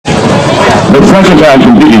second time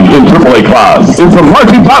competing in AAA class is the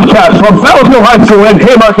Marching Bobcats from Battlefield High School in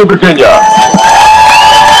Haymarket, Virginia.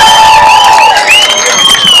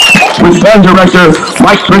 With band director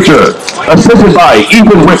Mike Pritchard, assisted by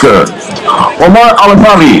Ethan Wicker, Omar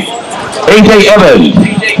Alafavi, AJ Evans,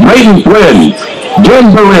 Brayden Flynn,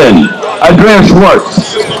 Jen Berlin, Andrea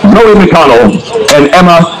Schwartz, Zoe McConnell, and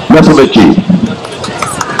Emma Nesolici.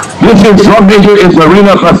 This year's drum major is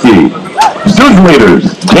Marina Busty. Student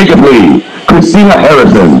leaders, Jacob Lee, Christina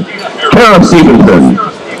Harrison, Kara Stevenson,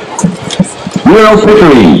 Nero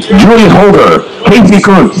Pickering, Julie Holder, Casey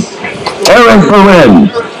Kuntz, Aaron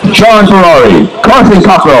Berlin, Sean Ferrari, Carson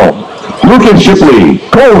Cockrell, Lucas Shipley,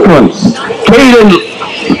 Cole Kuntz, Caden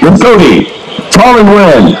Lasconi, Colin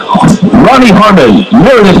Wynn, Ronnie Harmon,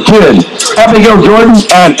 Meredith Kidd, Abigail Jordan,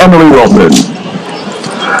 and Emily Wilson.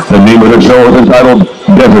 The name of the show is entitled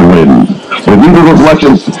Desert Wind, with musical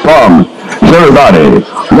selections from Sherazade,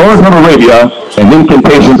 Lawrence of Arabia, and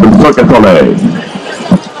Incantations from Cirque du Soleil.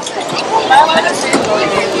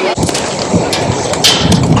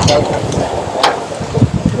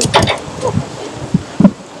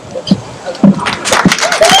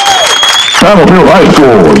 Battlefield High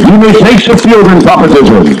School, you may take the field in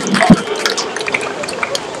competition.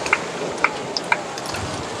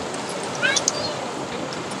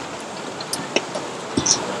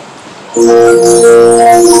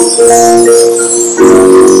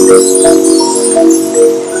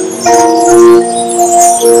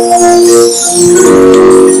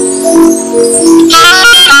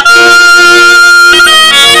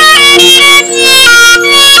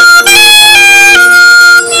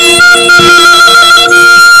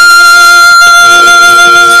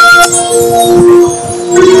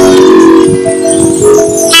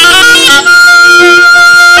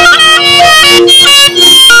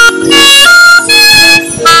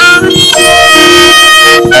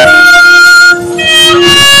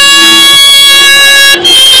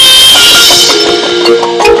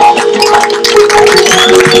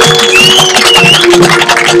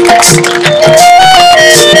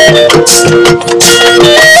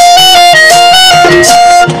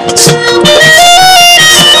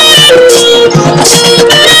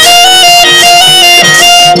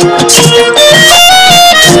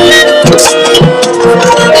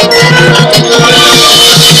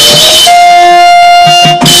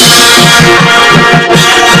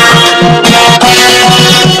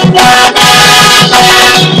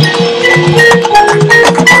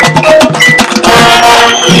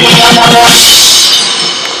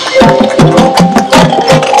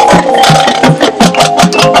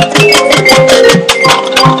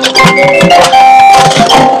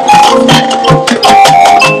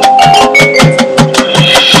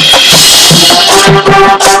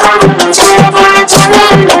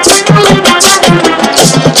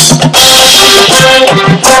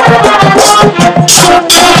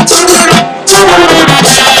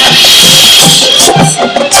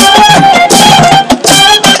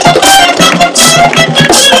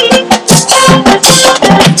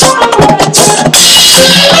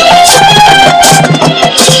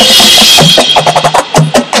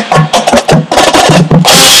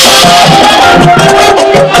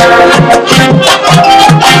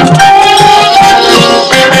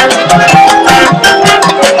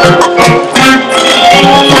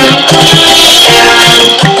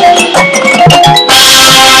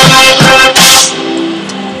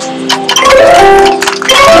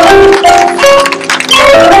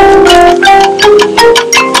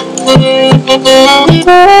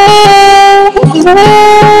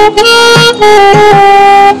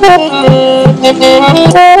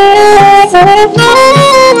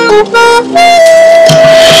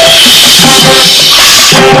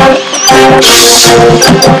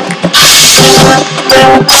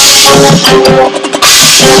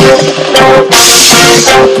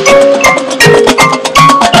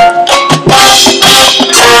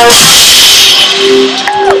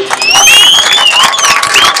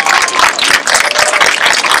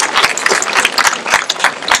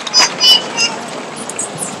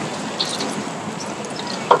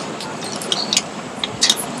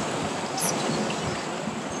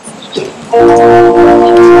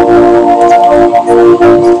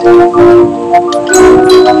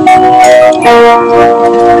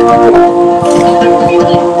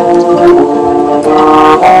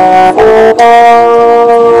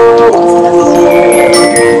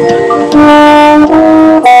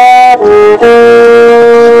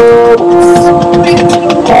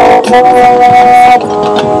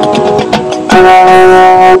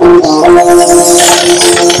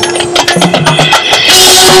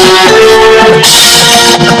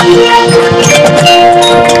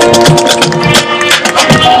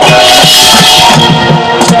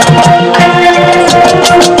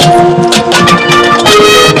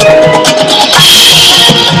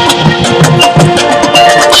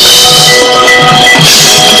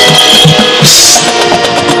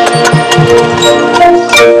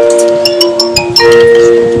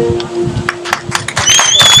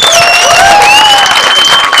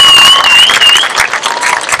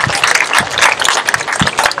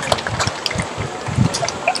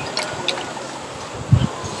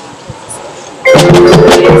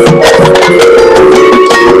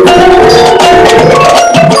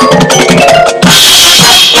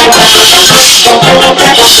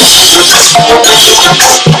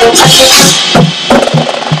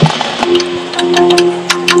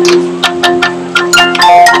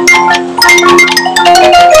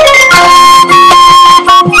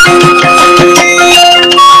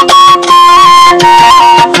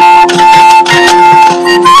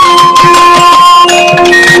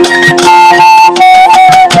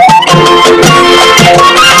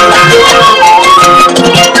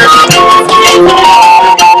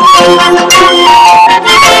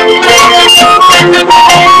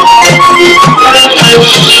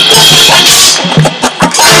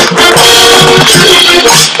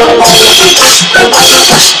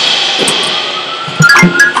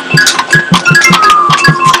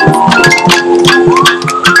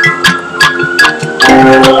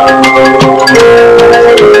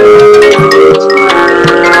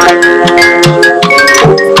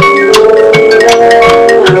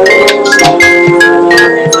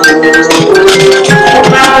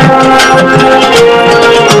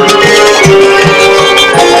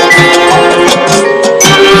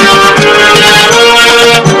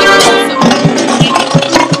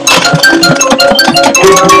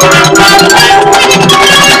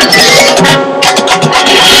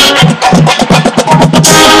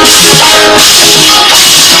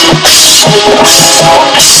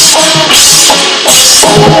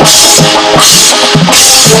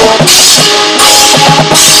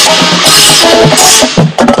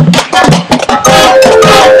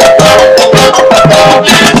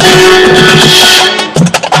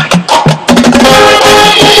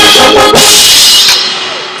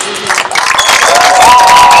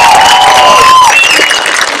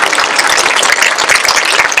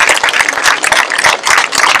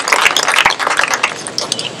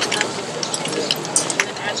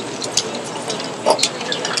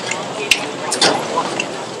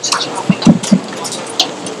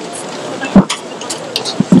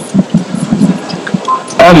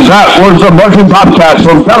 And that was the marching Bobcats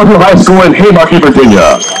from Battlefield High School in Haymarket,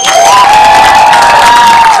 Virginia.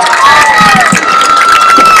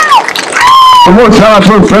 For more talents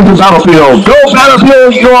from Friends of Battlefield, go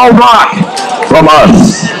Battlefield, you all rock, from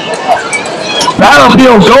us.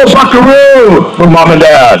 Battlefield, go Buckaroo, from Mom and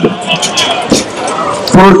Dad.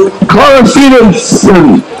 For Clara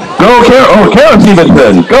Stevenson, go Kara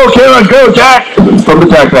Stevenson, go Kara, go Jack, from the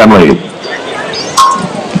Jack family.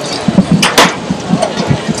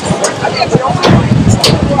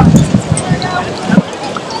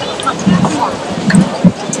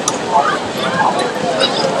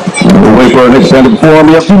 We'll wait for an extended forum.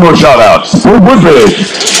 We have two more shout-outs. For Woodbridge,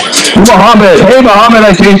 Muhammad. Hey, Muhammad,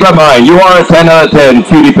 I changed my mind. You are a 10 out of 10,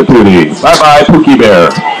 cutie patootie. Bye-bye, Pookie Bear.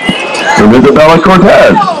 From Isabella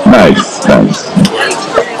Cortez. Nice, nice.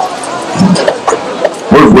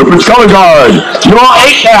 For Woodbridge Color Guard, you all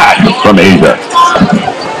ate that, from Asia.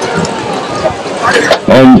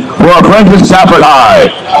 And for our friends at Stafford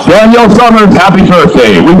High, Daniel Summers, happy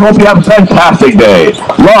birthday. We hope you have a fantastic day.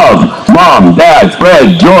 Love, Mom, Dad,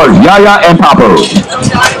 Fred, George, Yaya, and Papu.